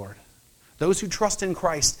 Praise the Lord. Those who trust in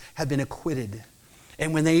Christ have been acquitted.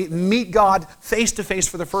 And when they meet God face to face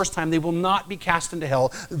for the first time, they will not be cast into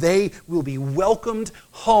hell. They will be welcomed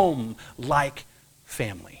home like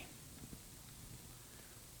family.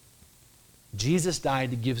 Jesus died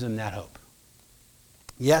to give them that hope.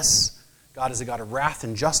 Yes, God is a God of wrath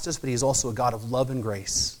and justice, but He is also a God of love and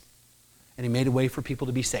grace. And He made a way for people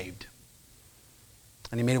to be saved.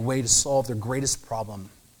 And He made a way to solve their greatest problem.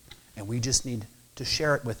 And we just need to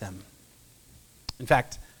share it with them. In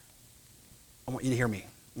fact, I want you to hear me,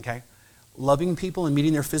 okay? Loving people and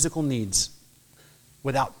meeting their physical needs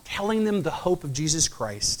without telling them the hope of Jesus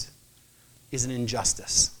Christ is an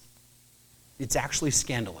injustice. It's actually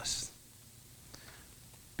scandalous.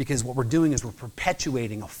 Because what we're doing is we're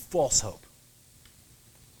perpetuating a false hope,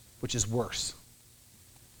 which is worse.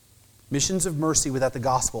 Missions of mercy without the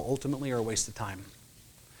gospel ultimately are a waste of time.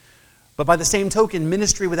 But by the same token,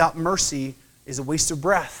 ministry without mercy is a waste of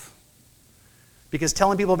breath. Because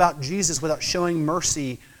telling people about Jesus without showing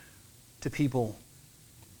mercy to people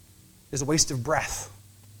is a waste of breath.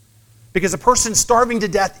 Because a person starving to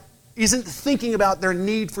death isn't thinking about their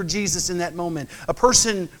need for Jesus in that moment. A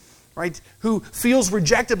person, right, who feels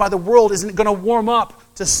rejected by the world isn't going to warm up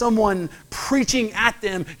to someone preaching at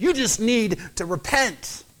them. You just need to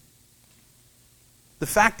repent. The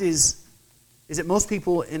fact is that most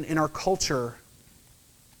people in our culture,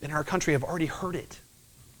 in our country, have already heard it.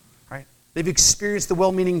 They've experienced the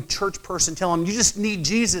well-meaning church person tell them, you just need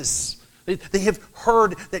Jesus. They have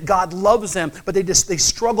heard that God loves them, but they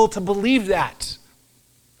struggle to believe that.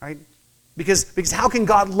 Right? Because how can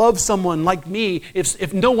God love someone like me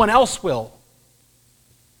if no one else will?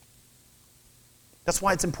 That's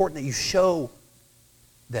why it's important that you show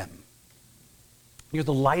them. You're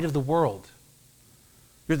the light of the world.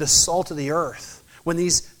 You're the salt of the earth. When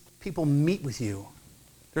these people meet with you,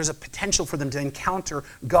 there's a potential for them to encounter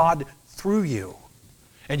God through you.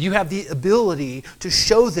 And you have the ability to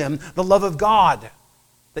show them the love of God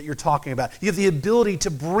that you're talking about. You have the ability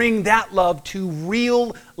to bring that love to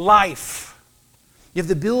real life. You have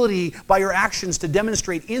the ability by your actions to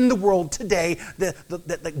demonstrate in the world today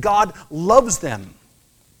that God loves them.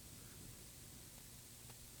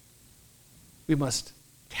 We must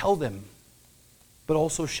tell them, but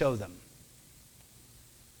also show them.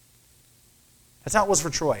 That's how it was for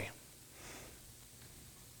Troy.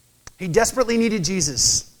 He desperately needed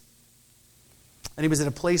Jesus. And he was at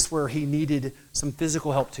a place where he needed some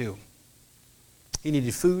physical help too. He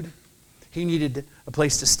needed food. He needed a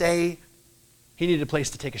place to stay. He needed a place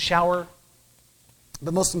to take a shower.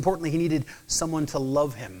 But most importantly, he needed someone to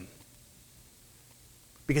love him.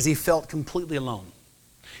 Because he felt completely alone.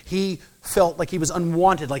 He felt like he was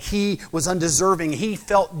unwanted, like he was undeserving. He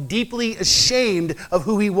felt deeply ashamed of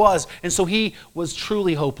who he was. And so he was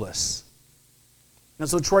truly hopeless. And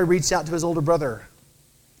so Troy reached out to his older brother.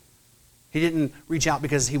 He didn't reach out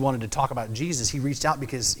because he wanted to talk about Jesus. He reached out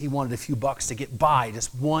because he wanted a few bucks to get by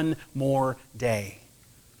just one more day.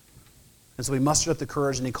 And so he mustered up the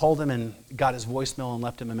courage and he called him and got his voicemail and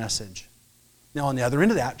left him a message. Now on the other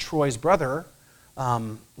end of that, Troy's brother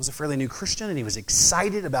was a fairly new Christian, and he was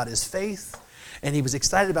excited about his faith, and he was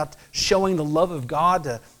excited about showing the love of God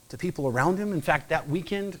to people around him. In fact, that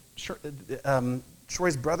weekend,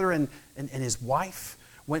 Troy's brother and his wife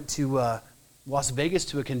went to Las Vegas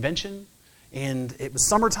to a convention, and it was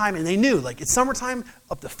summertime, and they knew, like, it's summertime,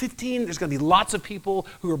 up to 15, there's going to be lots of people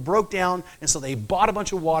who are broke down, and so they bought a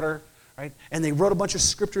bunch of water, right? And they wrote a bunch of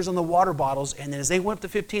scriptures on the water bottles, and then as they went up to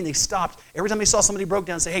 15, they stopped. Every time they saw somebody broke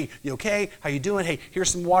down, say, hey, you okay? How you doing? Hey, here's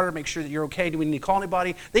some water, make sure that you're okay. Do we need to call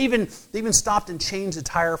anybody? They even stopped and changed the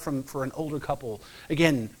tire for an older couple.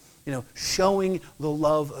 Again, showing the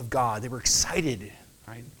love of God. They were excited,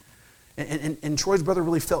 right? And Troy's brother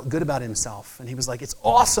really felt good about himself. And he was like, it's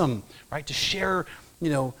awesome, right, to share,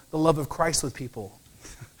 the love of Christ with people.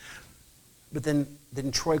 But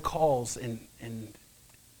then Troy calls and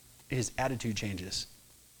his attitude changes.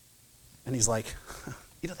 And he's like,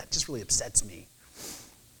 that just really upsets me.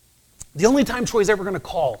 The only time Troy's ever going to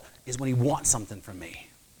call is when he wants something from me.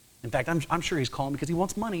 In fact, I'm sure he's calling because he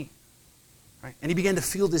wants money. Right? And he began to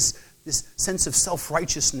feel this sense of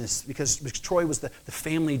self-righteousness because Troy was the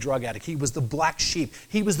family drug addict. He was the black sheep.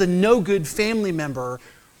 He was the no-good family member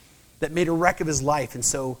that made a wreck of his life. And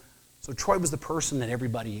so Troy was the person that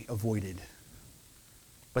everybody avoided.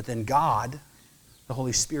 But then God, the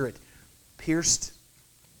Holy Spirit, pierced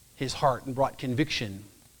his heart and brought conviction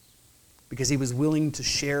because he was willing to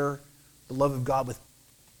share the love of God with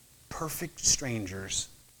perfect strangers,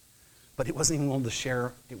 but he wasn't even willing to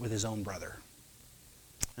share it with his own brother.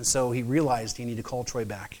 And so he realized he needed to call Troy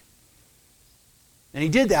back. And he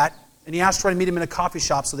did that, and he asked Troy to meet him in a coffee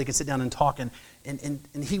shop so they could sit down and talk. And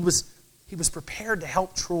he was prepared to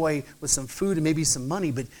help Troy with some food and maybe some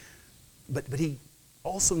money, but he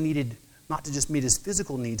also needed not to just meet his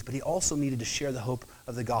physical needs, but he also needed to share the hope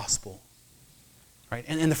of the gospel. Right?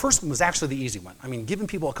 And the first one was actually the easy one. I mean, giving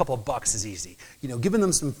people a couple of bucks is easy. Giving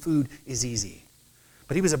them some food is easy.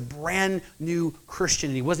 But he was a brand new Christian,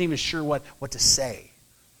 and he wasn't even sure what to say.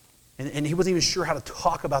 And he wasn't even sure how to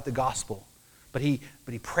talk about the gospel. But he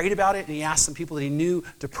prayed about it, and he asked some people that he knew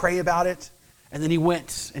to pray about it. And then he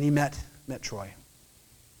went and he met Troy.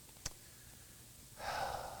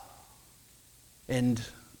 And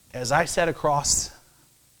as I sat across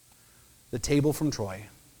the table from Troy,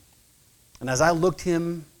 and as I looked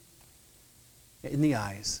him in the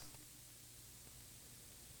eyes,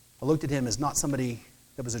 I looked at him as not somebody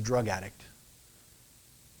that was a drug addict,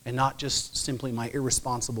 and not just simply my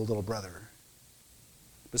irresponsible little brother,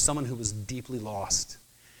 but someone who was deeply lost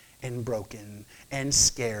and broken and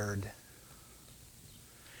scared,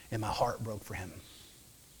 and my heart broke for him.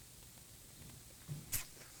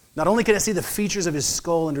 Not only could I see the features of his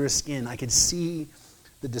skull under his skin, I could see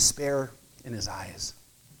the despair in his eyes.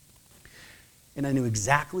 And I knew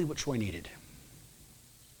exactly what Troy needed.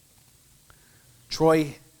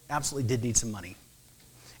 Troy absolutely did need some money.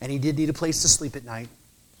 And he did need a place to sleep at night.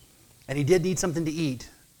 And he did need something to eat.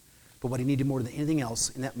 But what he needed more than anything else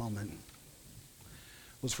in that moment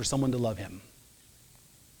was for someone to love him.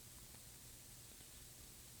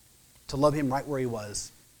 To love him right where he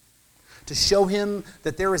was. To show him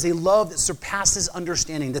that there is a love that surpasses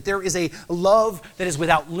understanding, that there is a love that is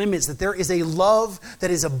without limits, that there is a love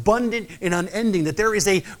that is abundant and unending, that there is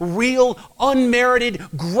a real, unmerited,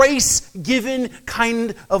 grace-given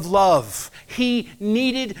kind of love. He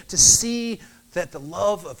needed to see that the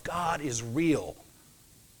love of God is real.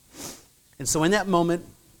 And so in that moment,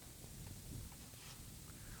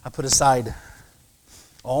 I put aside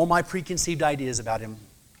all my preconceived ideas about him.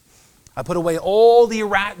 I put away all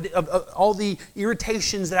the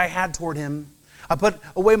irritations that I had toward him. I put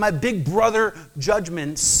away my big brother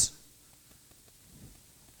judgments.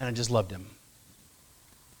 and I just loved him.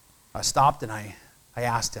 I stopped and I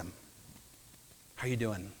asked him, how are you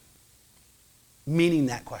doing? Meaning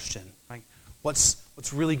that question, right? What's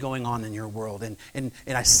really going on in your world? And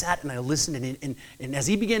I sat and I listened, and as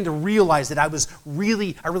he began to realize that I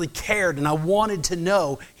really cared and I wanted to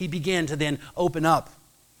know, he began to then open up.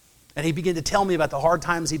 And he began to tell me about the hard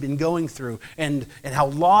times he'd been going through and how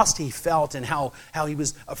lost he felt and how he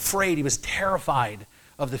was afraid, he was terrified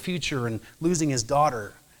of the future and losing his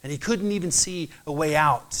daughter. And he couldn't even see a way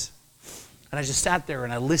out. And I just sat there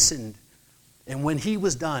and I listened. And when he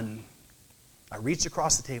was done, I reached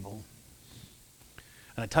across the table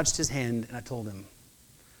and I touched his hand and I told him,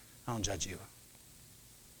 I don't judge you.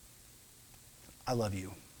 I love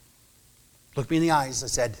you. Looked me in the eyes. I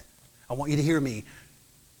said, I want you to hear me.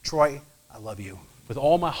 Troy, I love you. With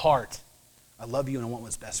all my heart, I love you and I want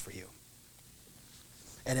what's best for you.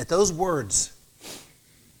 And at those words,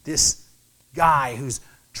 this guy who's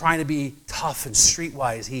trying to be tough and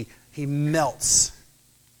streetwise, he melts.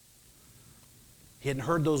 He hadn't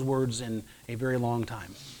heard those words in a very long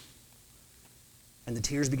time. And the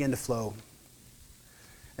tears began to flow.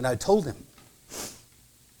 And I told him,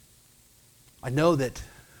 I know that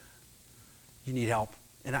you need help.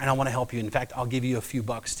 And I want to help you. In fact, I'll give you a few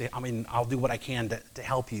bucks. I'll do what I can to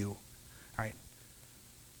help you. All right?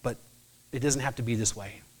 But it doesn't have to be this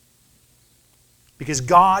way. Because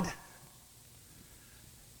God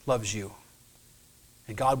loves you.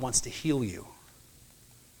 And God wants to heal you.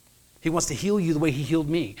 He wants to heal you the way he healed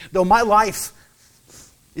me. Though my life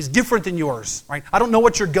is different than yours, right? I don't know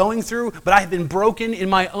what you're going through, but I have been broken in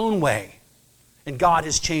my own way. And God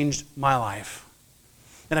has changed my life.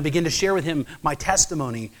 And I began to share with him my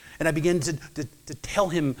testimony. And I began to tell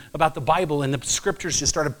him about the Bible. And the scriptures just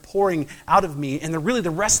started pouring out of me. And the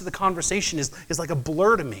rest of the conversation is like a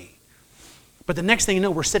blur to me. But the next thing you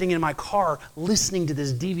know, we're sitting in my car listening to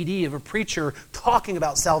this DVD of a preacher talking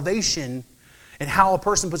about salvation and how a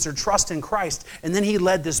person puts their trust in Christ. And then he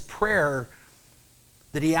led this prayer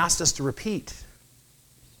that he asked us to repeat.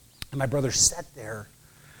 And my brother sat there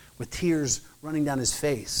with tears running down his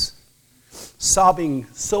face, sobbing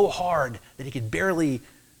so hard that he could barely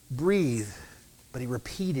breathe. But he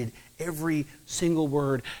repeated every single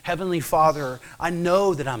word. Heavenly Father, I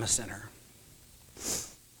know that I'm a sinner.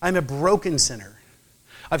 I'm a broken sinner.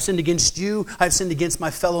 I've sinned against you. I've sinned against my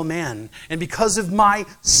fellow man. And because of my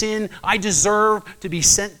sin, I deserve to be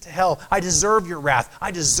sent to hell. I deserve your wrath. I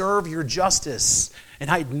deserve your justice. And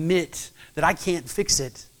I admit that I can't fix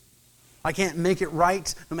it. I can't make it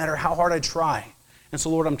right no matter how hard I try. And so,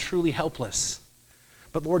 Lord, I'm truly helpless.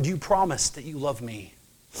 But, Lord, you promised that you love me.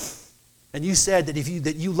 And you said that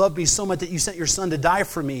that you loved me so much that you sent your Son to die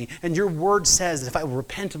for me. And your word says that if I will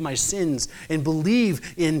repent of my sins and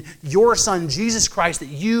believe in your Son, Jesus Christ, that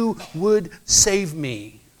you would save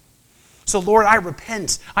me. So, Lord, I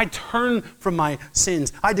repent. I turn from my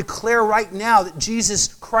sins. I declare right now that Jesus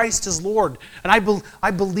Christ is Lord. And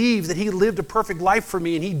I believe that he lived a perfect life for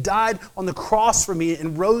me and he died on the cross for me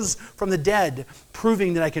and rose from the dead,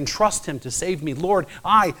 proving that I can trust him to save me. Lord,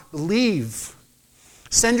 I believe.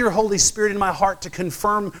 Send your Holy Spirit in my heart to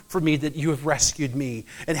confirm for me that you have rescued me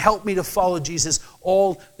and help me to follow Jesus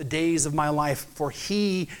all the days of my life, for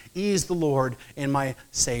he is the Lord and my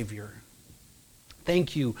Savior.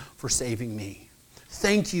 Thank you for saving me.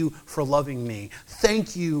 Thank you for loving me.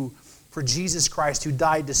 Thank you for Jesus Christ who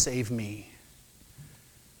died to save me.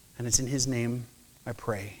 And it's in his name I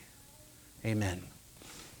pray. Amen.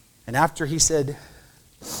 And after he said,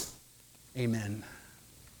 amen,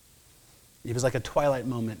 it was like a Twilight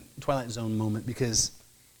Zone moment, because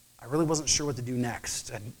I really wasn't sure what to do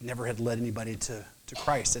next. I never had led anybody to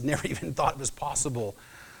Christ. I'd never even thought it was possible.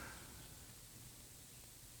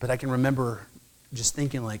 But I can remember just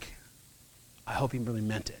thinking, like, I hope he really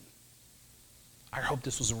meant it. I hope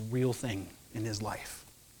this was a real thing in his life.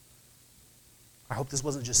 I hope this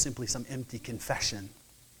wasn't just simply some empty confession.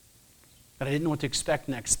 That I didn't know what to expect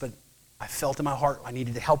next, but I felt in my heart I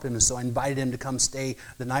needed to help him, and so I invited him to come stay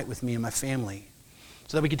the night with me and my family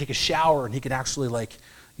so that we could take a shower and he could actually,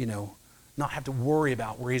 not have to worry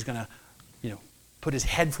about where he's going to, put his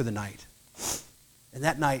head for the night. And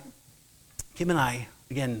that night, Kim and I,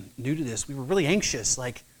 again, new to this, we were really anxious,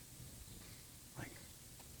 like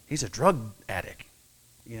he's a drug addict.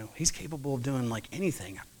 He's capable of doing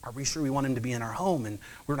anything. Are we sure we want him to be in our home? And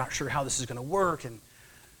we're not sure how this is going to work.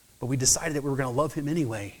 But we decided that we were going to love him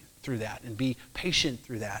anyway through that and be patient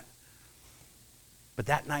through that. But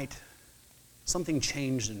that night, something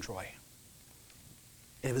changed in Troy.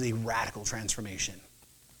 It was a radical transformation.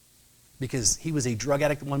 Because he was a drug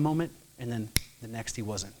addict at one moment, and then the next he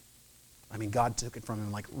wasn't. God took it from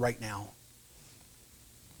him right now.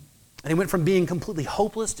 And he went from being completely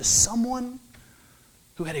hopeless to someone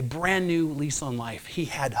who had a brand new lease on life. He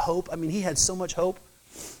had hope. I mean, he had so much hope,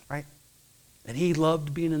 right? And he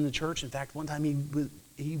loved being in the church. In fact, one time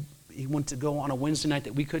he went to go on a Wednesday night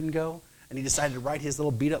that we couldn't go, and he decided to ride his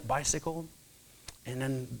little beat-up bicycle. And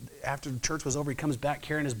then after church was over, he comes back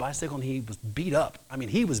carrying his bicycle, and he was beat up. I mean,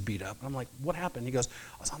 he was beat up. And I'm like, what happened? He goes,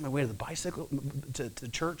 I was on my way to the bicycle, to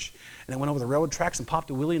church, and I went over the railroad tracks and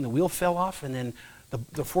popped a wheelie, and the wheel fell off, and then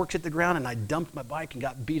the forks hit the ground, and I dumped my bike and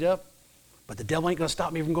got beat up. But the devil ain't going to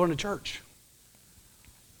stop me from going to church.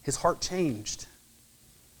 His heart changed.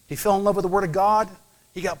 He fell in love with the Word of God.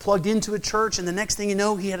 He got plugged into a church, and the next thing you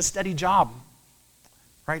know, he had a steady job,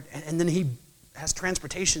 right? And then he has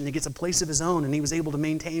transportation. He gets a place of his own, and he was able to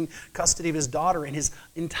maintain custody of his daughter, and his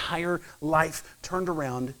entire life turned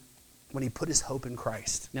around when he put his hope in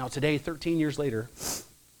Christ. Now today, 13 years later,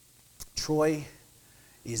 Troy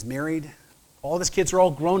is married. All of his kids are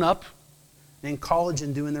all grown up, in college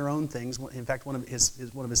and doing their own things. In fact, one of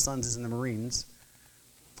his sons is in the Marines.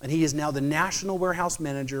 And he is now the national warehouse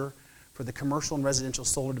manager for the commercial and residential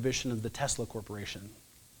solar division of the Tesla Corporation.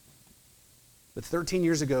 But 13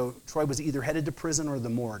 years ago, Troy was either headed to prison or the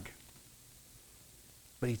morgue.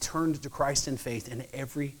 But he turned to Christ in faith, and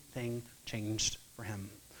everything changed for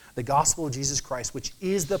him. The gospel of Jesus Christ, which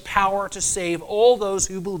is the power to save all those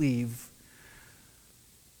who believe,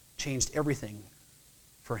 changed everything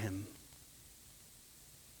for him.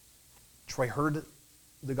 Troy heard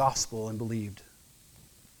the gospel and believed.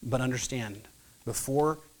 But understand,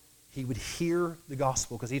 before he would hear the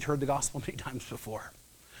gospel, because he'd heard the gospel many times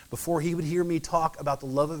before he would hear me talk about the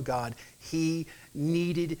love of God, he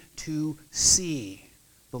needed to see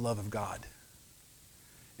the love of God.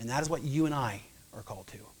 And that is what you and I are called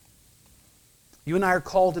to. You and I are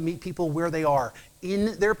called to meet people where they are,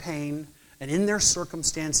 in their pain and in their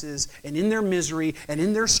circumstances and in their misery and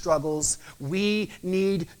in their struggles. We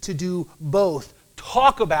need to do both.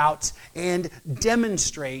 Talk about and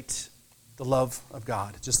demonstrate the love of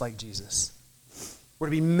God, just like Jesus. We're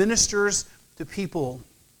to be ministers to people,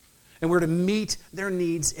 and we're to meet their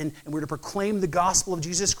needs, and we're to proclaim the gospel of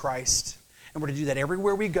Jesus Christ, and we're to do that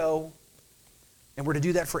everywhere we go, and we're to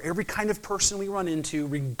do that for every kind of person we run into,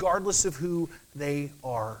 regardless of who they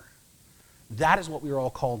are. That is what we are all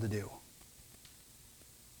called to do.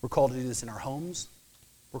 We're called to do this in our homes.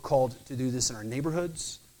 We're called to do this in our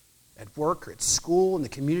neighborhoods, at work, or at school, in the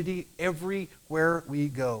community, everywhere we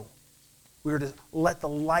go. We are to let the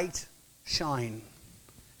light shine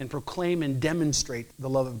and proclaim and demonstrate the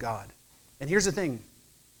love of God. And here's the thing.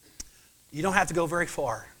 You don't have to go very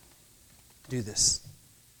far to do this,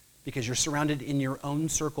 because you're surrounded in your own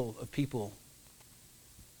circle of people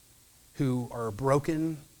who are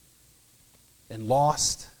broken and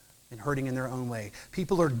lost and hurting in their own way.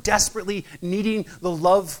 People are desperately needing the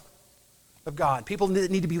love of God. People that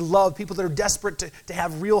need to be loved. People that are desperate to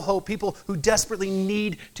have real hope. People who desperately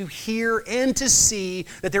need to hear and to see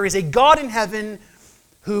that there is a God in heaven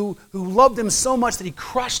who loved them so much that he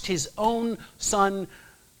crushed his own son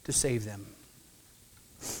to save them.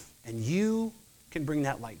 And you can bring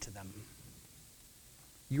that light to them.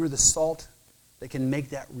 You are the salt that can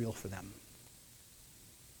make that real for them.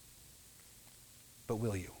 But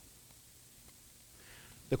will you?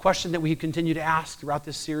 The question that we continue to ask throughout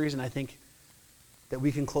this series, and I think that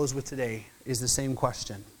we can close with today, is the same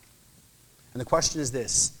question. And the question is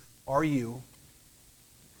this: are you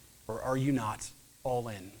or are you not all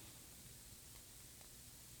in?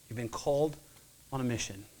 You've been called on a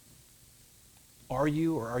mission. Are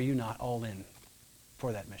you or are you not all in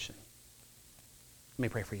for that mission? Let me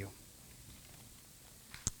pray for you.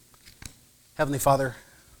 Heavenly Father,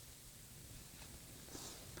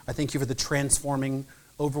 I thank you for the transforming,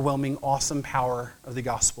 overwhelming, awesome power of the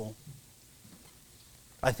gospel.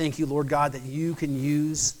 I thank you, Lord God, that you can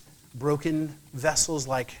use broken vessels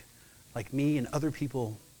like me and other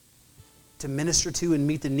people to minister to and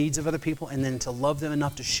meet the needs of other people, and then to love them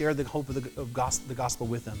enough to share the hope of the gospel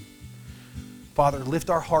with them. Father, lift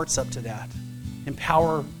our hearts up to that.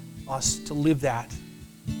 Empower us to live that.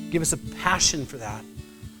 Give us a passion for that.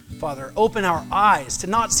 Father, open our eyes to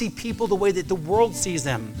not see people the way that the world sees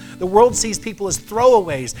them. The world sees people as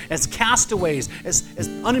throwaways, as castaways, as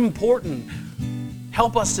unimportant.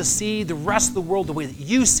 Help us to see the rest of the world the way that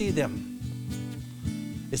you see them.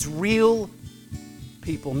 It's real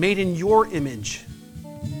people made in your image.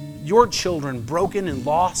 Your children broken and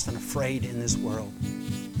lost and afraid in this world.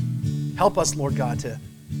 Help us, Lord God, to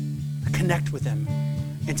connect with them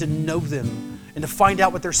and to know them and to find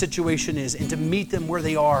out what their situation is and to meet them where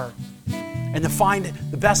they are and to find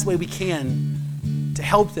the best way we can to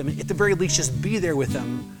help them. At the very least, just be there with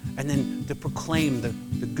them and then to proclaim the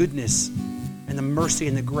goodness and the mercy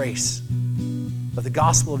and the grace of the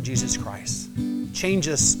gospel of Jesus Christ. Change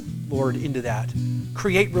us, Lord, into that.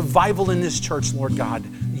 Create revival in this church, Lord God.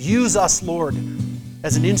 Use us, Lord,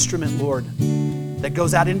 as an instrument, Lord, that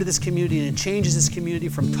goes out into this community and changes this community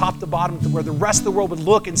from top to bottom to where the rest of the world would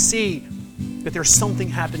look and see that there's something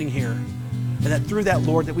happening here. And that through that,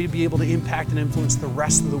 Lord, that we'd be able to impact and influence the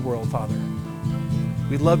rest of the world, Father.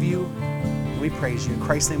 We love you and we praise you. In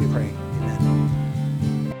Christ's name we pray.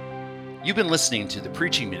 Amen. You've been listening to the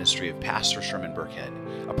preaching ministry of Pastor Sherman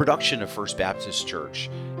Burkhead, a production of First Baptist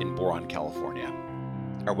Church in Boron, California.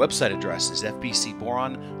 Our website address is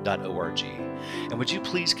fbcboron.org. And would you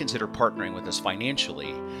please consider partnering with us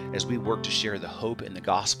financially as we work to share the hope and the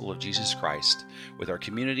gospel of Jesus Christ with our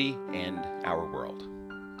community and our world.